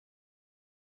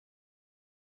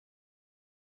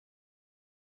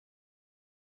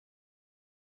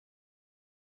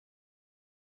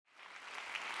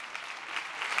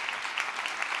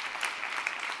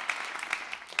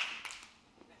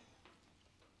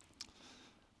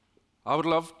I would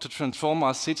love to transform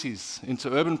our cities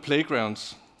into urban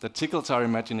playgrounds that tickles our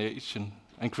imagination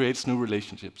and creates new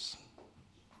relationships.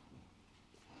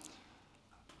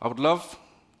 I would love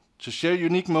to share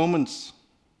unique moments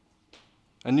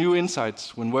and new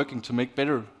insights when working to make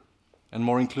better and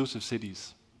more inclusive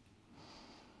cities.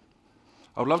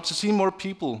 I would love to see more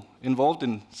people involved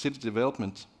in city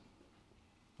development.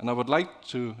 And I would like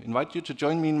to invite you to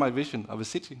join me in my vision of a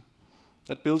city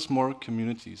that builds more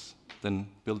communities than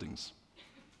buildings.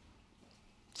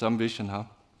 Some vision, huh?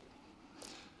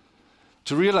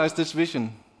 To realize this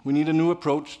vision, we need a new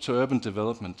approach to urban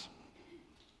development.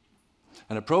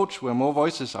 An approach where more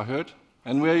voices are heard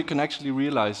and where you can actually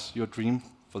realize your dream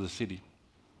for the city.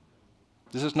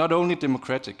 This is not only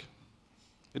democratic,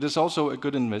 it is also a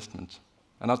good investment.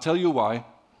 And I'll tell you why.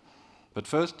 But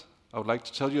first, I would like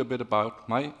to tell you a bit about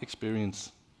my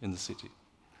experience in the city.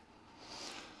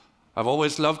 I've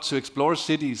always loved to explore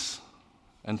cities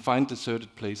and find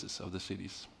deserted places of the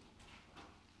cities.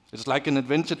 It's like an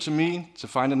adventure to me to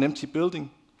find an empty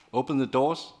building, open the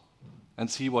doors,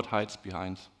 and see what hides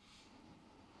behind.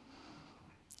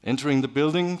 Entering the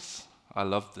buildings, I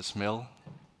love the smell.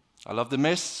 I love the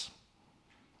mess.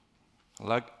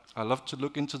 I love to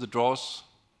look into the drawers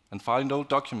and find old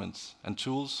documents and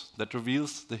tools that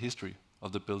reveals the history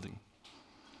of the building.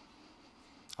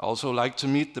 I also like to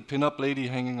meet the pin-up lady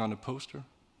hanging on a poster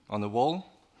on the wall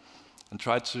and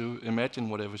try to imagine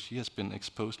whatever she has been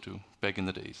exposed to back in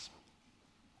the days.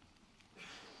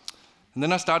 And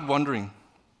then I start wondering,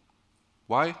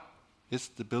 why is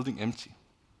the building empty?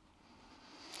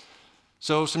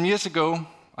 So some years ago,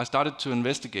 I started to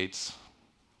investigate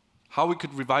how we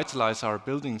could revitalize our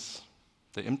buildings,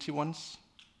 the empty ones,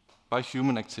 by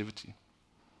human activity.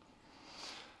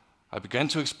 I began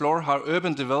to explore how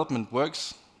urban development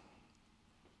works,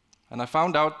 and I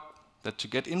found out that to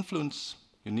get influence,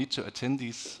 you need to attend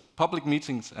these public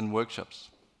meetings and workshops.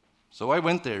 So I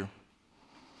went there.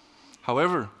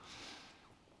 However,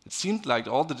 it seemed like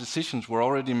all the decisions were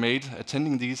already made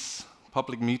attending these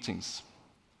public meetings,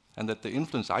 and that the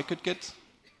influence I could get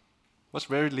was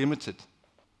very limited.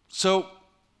 So,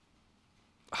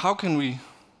 how can we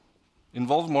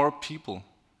involve more people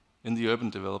in the urban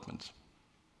development?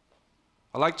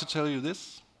 I'd like to tell you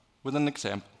this with an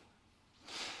example.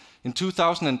 In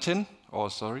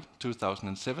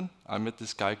 2007, I met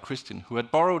this guy, Christian, who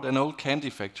had borrowed an old candy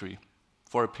factory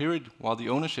for a period while the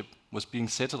ownership was being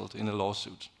settled in a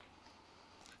lawsuit.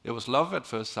 It was love at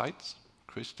first sight.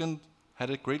 Christian had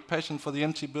a great passion for the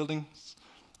empty buildings.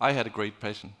 I had a great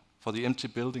passion for the empty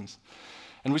buildings.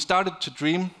 And we started to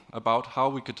dream about how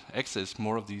we could access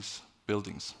more of these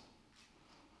buildings.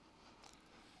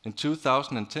 In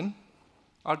 2010,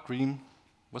 our dream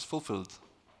was fulfilled.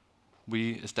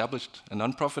 We established a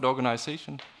non-profit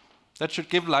organization that should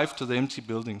give life to the empty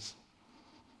buildings.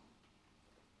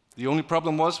 The only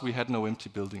problem was we had no empty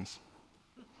buildings.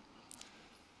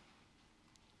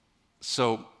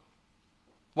 So,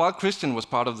 while Christian was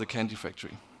part of the candy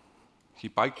factory, he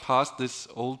biked past this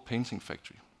old painting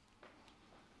factory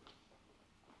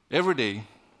every day,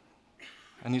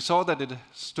 and he saw that it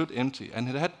stood empty, and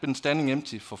it had been standing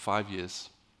empty for 5 years.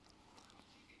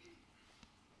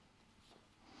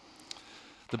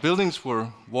 The buildings were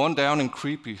worn down and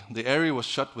creepy. The area was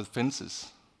shut with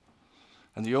fences,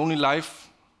 and the only life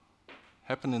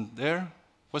happening there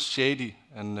was shady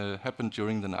and happened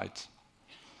during the night.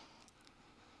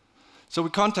 So we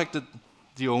contacted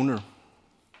the owner,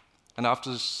 and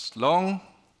after long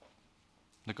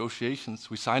negotiations,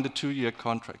 we signed a 2-year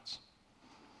contract.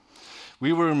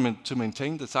 We were meant to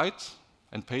maintain the site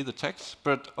and pay the tax,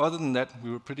 but other than that,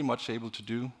 we were pretty much able to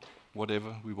do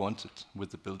whatever we wanted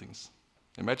with the buildings.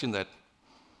 Imagine that.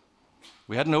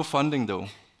 We had no funding though,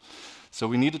 so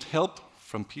we needed help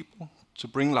from people to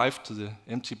bring life to the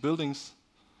empty buildings.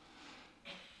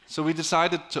 So we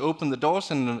decided to open the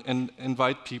doors and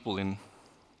invite people in.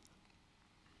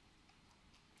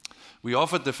 We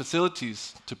offered the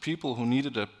facilities to people who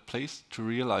needed a place to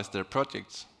realize their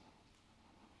projects.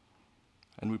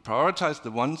 And we prioritized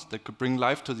the ones that could bring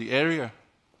life to the area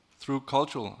through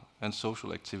cultural and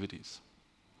social activities.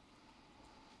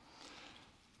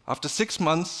 After 6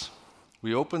 months,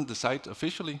 we opened the site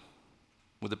officially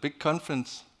with a big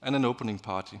conference and an opening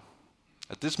party.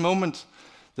 At this moment,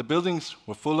 the buildings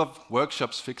were full of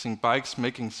workshops fixing bikes,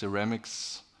 making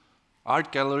ceramics,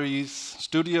 art galleries,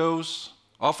 studios,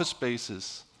 office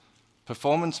spaces,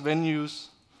 performance venues,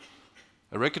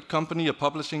 a record company, a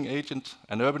publishing agent,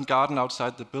 an urban garden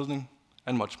outside the building,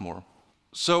 and much more.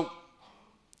 So,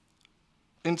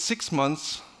 in 6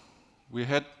 months, we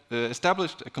had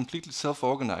established a completely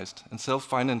self-organized and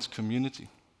self-financed community.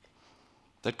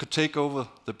 that could take over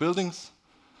the buildings,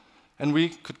 and we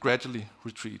could gradually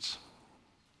retreat.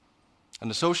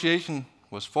 An association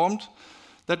was formed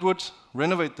that would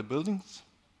renovate the buildings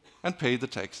and pay the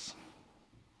tax.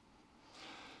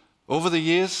 Over the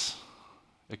years,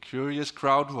 a curious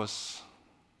crowd was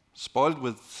spoiled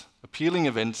with appealing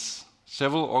events.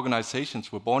 Several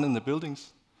organizations were born in the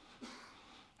buildings,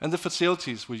 and the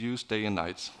facilities were used day and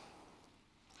night.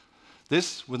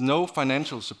 This with no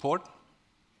financial support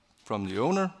from the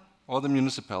owner or the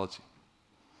municipality.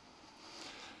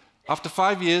 After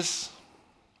 5 years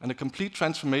and a complete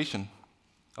transformation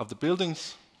of the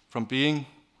buildings from being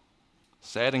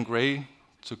sad and gray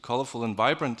to colorful and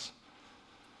vibrant,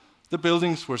 the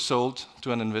buildings were sold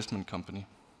to an investment company.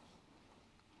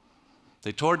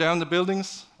 They tore down the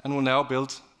buildings and will now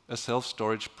build a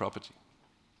self-storage property.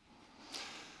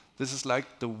 This is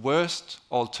like the worst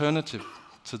alternative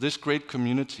to this great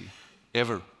community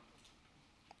ever.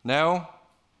 Now,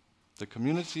 the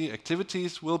community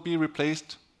activities will be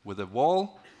replaced with a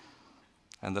wall,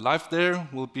 and the life there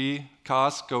will be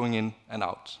cars going in and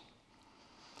out.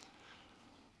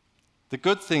 The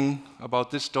good thing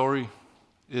about this story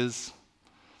is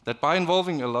that by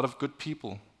involving a lot of good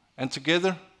people and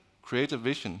together create a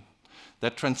vision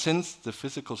that transcends the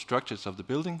physical structures of the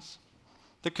buildings,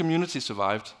 the community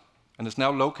survived and is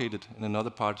now located in another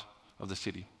part of the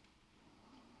city.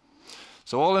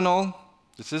 So all in all,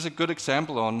 this is a good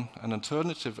example on an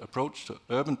alternative approach to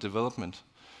urban development,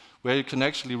 where you can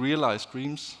actually realize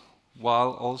dreams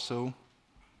while also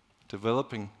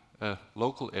developing a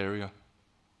local area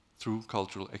through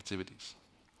cultural activities.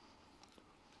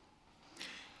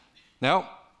 Now,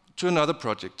 to another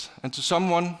project, and to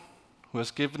someone who has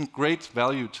given great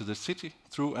value to the city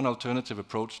through an alternative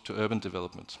approach to urban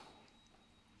development.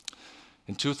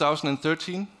 In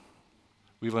 2013,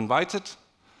 we were invited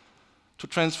to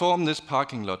transform this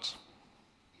parking lot.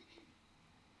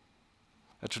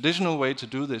 A traditional way to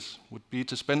do this would be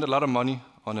to spend a lot of money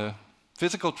on a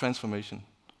physical transformation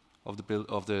of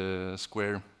the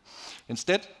square.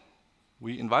 Instead,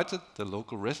 we invited the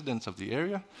local residents of the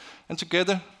area, and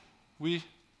together we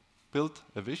built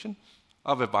a vision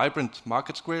of a vibrant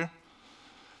market square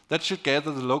that should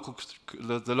gather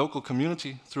the local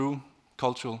community through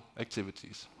cultural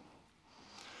activities.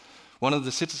 One of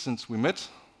the citizens we met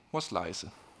was Lise.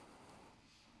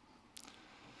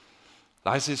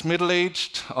 Lise is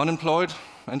middle-aged, unemployed,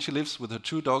 and she lives with her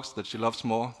 2 dogs that she loves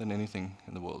more than anything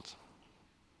in the world.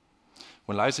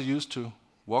 When Lise used to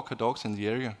walk her dogs in the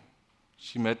area,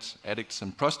 she met addicts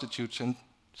and prostitutes, and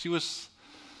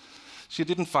she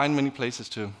didn't find many places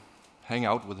to hang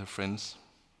out with her friends,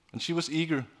 and she was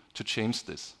eager to change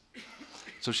this.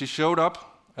 So she showed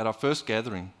up at our first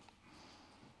gathering,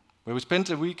 where we spent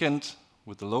a weekend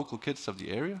with the local kids of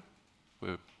the area. We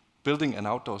were building an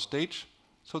outdoor stage,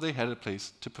 so they had a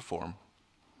place to perform.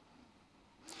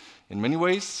 In many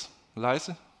ways, Lise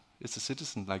is a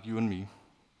citizen like you and me.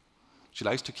 She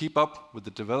likes to keep up with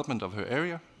the development of her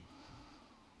area,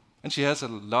 and she has a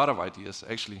lot of ideas,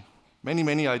 actually,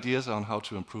 many ideas on how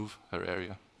to improve her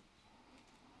area.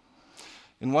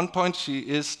 In one point, she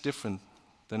is different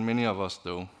than many of us,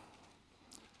 though,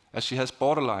 as she has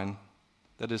borderline,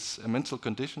 that is a mental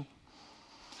condition,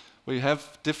 where you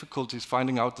have difficulties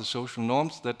finding out the social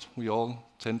norms that we all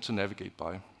tend to navigate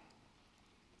by.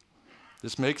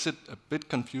 This makes it a bit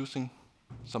confusing,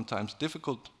 sometimes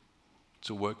difficult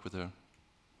to work with her.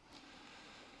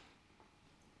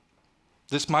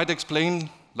 This might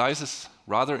explain Lise's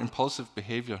rather impulsive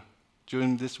behavior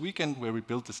during this weekend where we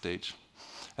built the stage.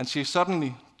 And she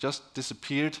suddenly just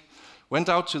disappeared, went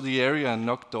out to the area and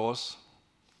knocked doors,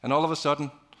 and all of a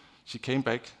sudden she came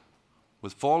back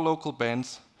with 4 local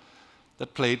bands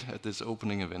that played at this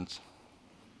opening event.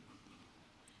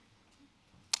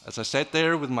 As I sat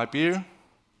there with my beer,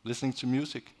 listening to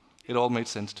music, it all made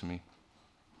sense to me.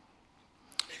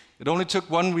 It only took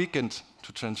 1 weekend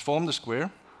to transform the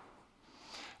square,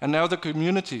 and now the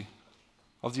community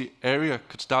of the area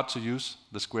could start to use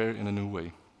the square in a new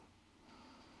way.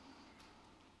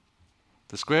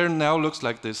 The square now looks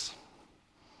like this.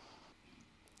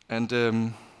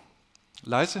 And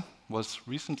Lise was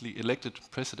recently elected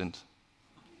president.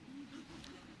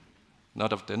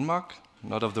 Not of Denmark,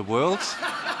 not of the world,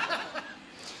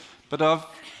 but of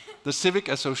the civic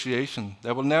association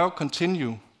that will now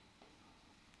continue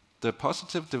the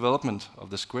positive development of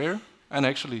the square and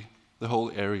actually the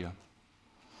whole area.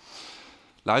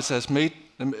 Lise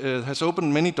has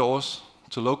opened many doors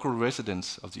to local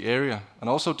residents of the area and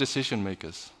also decision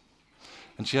makers.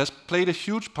 And she has played a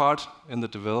huge part in the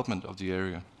development of the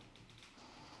area.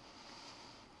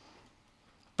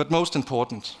 But most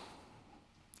important,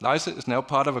 Lise is now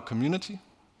part of a community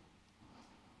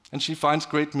and she finds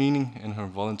great meaning in her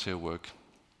volunteer work.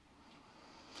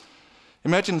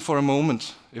 Imagine for a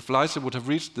moment if Lisa would have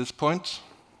reached this point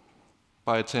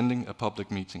by attending a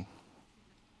public meeting.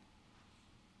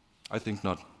 I think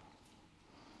not.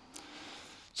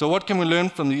 So what can we learn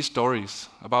from these stories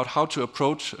about how to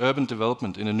approach urban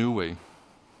development in a new way?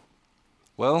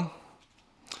 Well,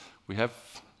 we have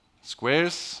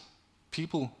squares,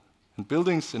 people, and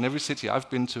buildings in every city I've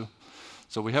been to,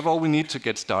 so we have all we need to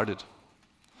get started.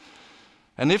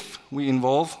 And if we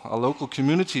involve our local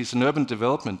communities in urban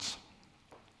development,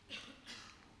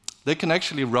 they can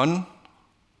actually run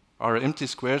our empty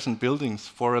squares and buildings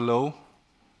for a low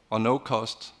or no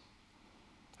cost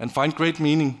and find great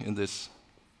meaning in this.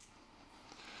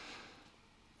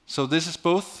 So this is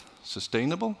both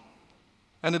sustainable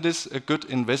and it is a good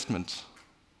investment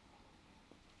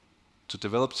to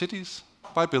develop cities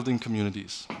by building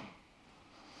communities.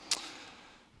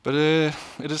 But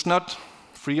it is not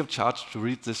free of charge to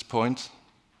reach this point.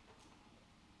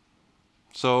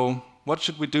 So what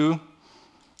should we do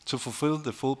to fulfill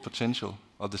the full potential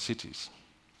of the cities?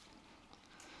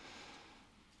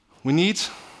 We need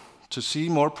to see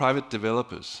more private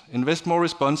developers invest more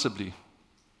responsibly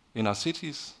in our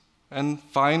cities and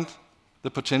find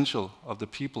the potential of the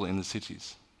people in the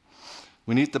cities.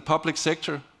 We need the public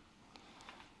sector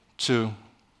to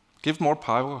give more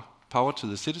power to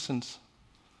the citizens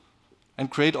and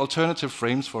create alternative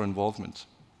frames for involvement.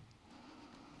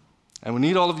 And we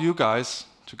need all of you guys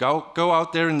to go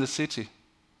out there in the city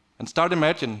and start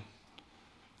imagining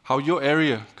how your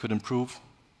area could improve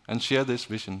and share this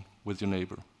vision with your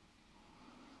neighbor.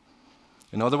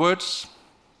 In other words,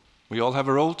 we all have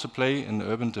a role to play in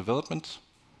urban development,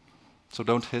 so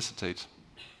don't hesitate.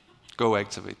 Go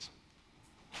activate.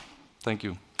 Thank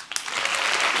you.